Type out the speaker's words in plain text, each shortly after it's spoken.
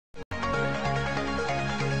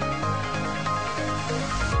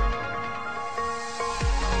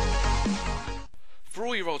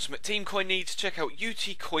ultimate team coin needs, check out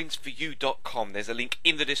utcoinsforyou.com. There's a link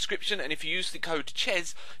in the description, and if you use the code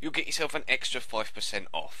CHES, you'll get yourself an extra 5%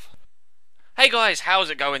 off. Hey guys, how's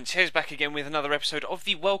it going? Ches back again with another episode of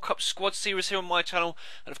the World Cup Squad series here on my channel,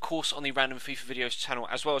 and of course on the Random FIFA Videos channel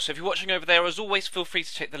as well. So if you're watching over there, as always, feel free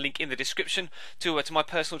to check the link in the description to my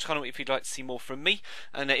personal channel if you'd like to see more from me.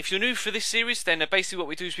 And if you're new for this series, then basically what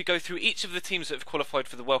we do is we go through each of the teams that have qualified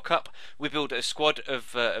for the World Cup. We build a squad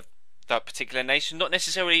of that particular nation, not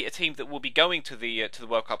necessarily a team that will be going to the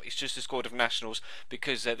World Cup. It's just a squad of nationals,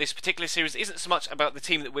 because this particular series isn't so much about the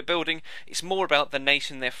team that we're building, it's more about the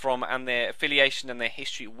nation they're from and their affiliation and their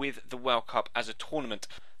history with the World Cup as a tournament.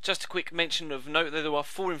 Just a quick mention of note that there are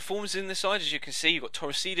 4 informers in the side. As you can see, you've got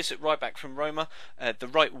Thurs at right back from Roma. The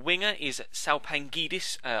right winger is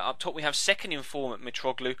Salpangidis. Up top we have second informer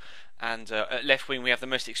Mitroglou. And at left wing we have the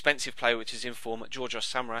most expensive player, which is inform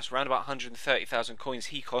Georgios Samaras. Around about 130,000 coins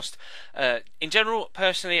he cost. In general,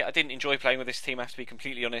 personally, I didn't enjoy playing with this team, I have to be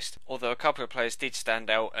completely honest. Although a couple of players did stand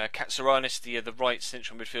out. Katsaranis, the right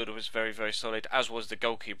central midfielder, was very, very solid, as was the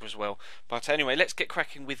goalkeeper as well. But anyway, let's get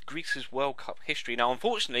cracking with Greece's World Cup history. Now,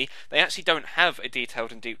 unfortunately, they actually don't have a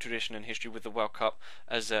detailed and deep tradition and history with the World Cup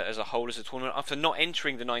as a whole, as a tournament. After not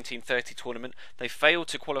entering the 1930 tournament, they failed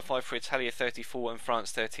to qualify for Italia 34 and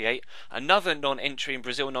France 38. Another non-entry in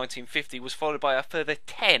Brazil 1950 was followed by a further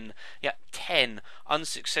 10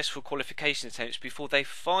 unsuccessful qualification attempts before they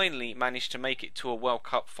finally managed to make it to a World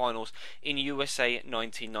Cup finals in USA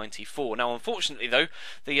 1994. Now, unfortunately though,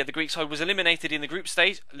 the Greek side was eliminated in the group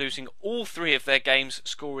stage, losing all 3 of their games,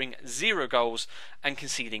 scoring 0 goals and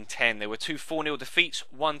conceding 10. There were 2 4-0 defeats,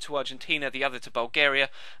 one to Argentina, the other to Bulgaria,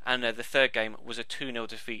 and the third game was a 2-0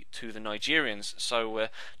 defeat to the Nigerians. So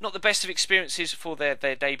not the best of experiences for their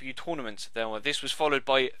debut tournament. This was followed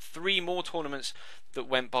by 3 more tournaments that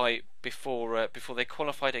went by before they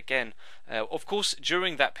qualified again. Of course,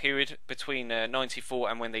 during that period between 94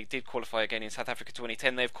 and when they did qualify again in South Africa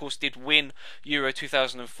 2010, they of course did win Euro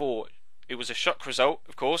 2004. It was a shock result,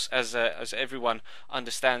 of course, as everyone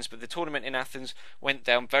understands, but the tournament in Athens went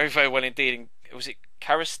down very, very well indeed. Was it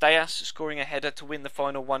Karisteas scoring a header to win the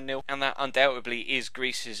final 1-0? And that undoubtedly is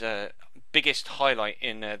Greece's biggest highlight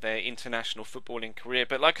in their international footballing career.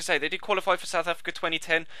 But like I say, they did qualify for South Africa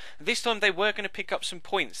 2010. This time they were going to pick up some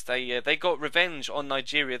points. They got revenge on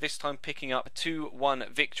Nigeria, this time picking up a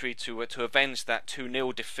 2-1 victory to avenge that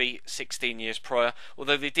 2-0 defeat 16 years prior.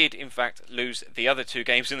 Although they did in fact lose the other 2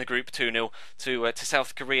 games in the group 2-0 to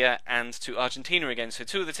South Korea and to Argentina again. So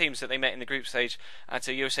 2 of the teams that they met in the group stage at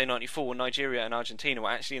USA 94, Nigeria and Argentina, were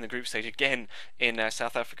actually in the group stage again in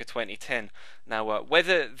South Africa 2010. Now,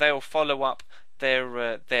 whether they'll follow up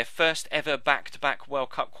their first ever back-to-back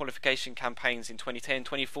World Cup qualification campaigns in 2010,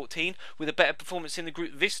 2014 with a better performance in the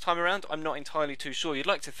group this time around, I'm not entirely too sure. You'd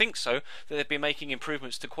like to think so, that they'd be making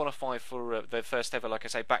improvements to qualify for their first ever, like I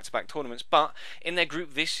say, back-to-back tournaments. But in their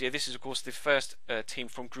group this year, this is of course the first team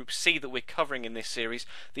from Group C that we're covering in this series.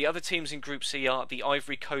 The other teams in Group C are the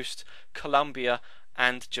Ivory Coast, Colombia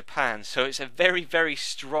and Japan. So it's a very, very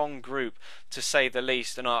strong group, to say the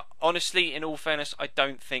least. And honestly, in all fairness, I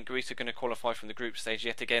don't think Greece are going to qualify from the group stage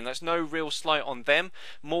yet again. That's no real slight on them,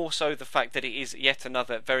 more so the fact that it is yet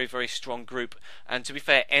another very, very strong group. And to be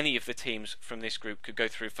fair, any of the teams from this group could go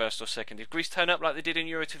through first or second. If Greece turn up like they did in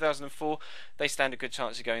Euro 2004, they stand a good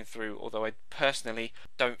chance of going through, although I personally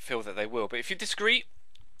don't feel that they will. But if you disagree,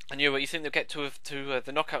 and you think they'll get to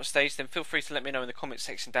the knockout stage, then feel free to let me know in the comments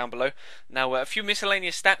section down below. Now, a few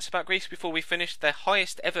miscellaneous stats about Greece before we finish. Their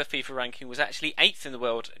highest ever FIFA ranking was actually 8th in the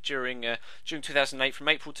world during 2008, from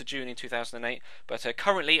April to June in 2008. But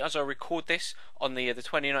currently, as I record this on the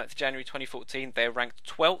 29th of January 2014, they're ranked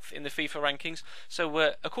 12th in the FIFA rankings.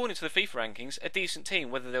 So according to the FIFA rankings, a decent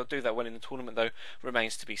team. Whether they'll do that well in the tournament, though,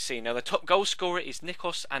 remains to be seen. Now, the top goal scorer is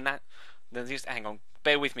Nikos hang on,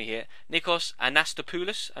 bear with me here. Nikos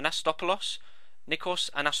Anastopoulos.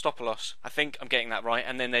 I think I'm getting that right.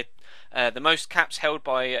 And then the most caps held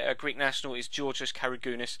by a Greek national is Georgios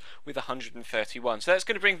Karagounis with 131. So that's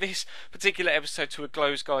going to bring this particular episode to a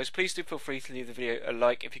close, guys. Please do feel free to leave the video a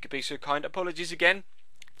like if you could be so kind. Apologies again,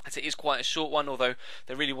 as it is quite a short one, although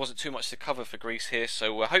there really wasn't too much to cover for Greece here.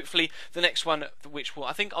 So hopefully the next one, which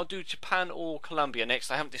I think I'll do Japan or Colombia next.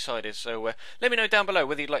 I haven't decided. So let me know down below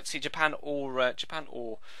whether you'd like to see Japan or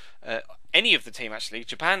any of the team, actually.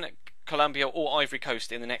 Japan, Colombia or Ivory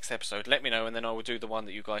Coast in the next episode. Let me know, and then I will do the one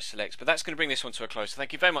that you guys select. But that's going to bring this one to a close. So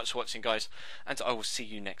thank you very much for watching, guys, and I will see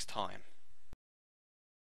you next time.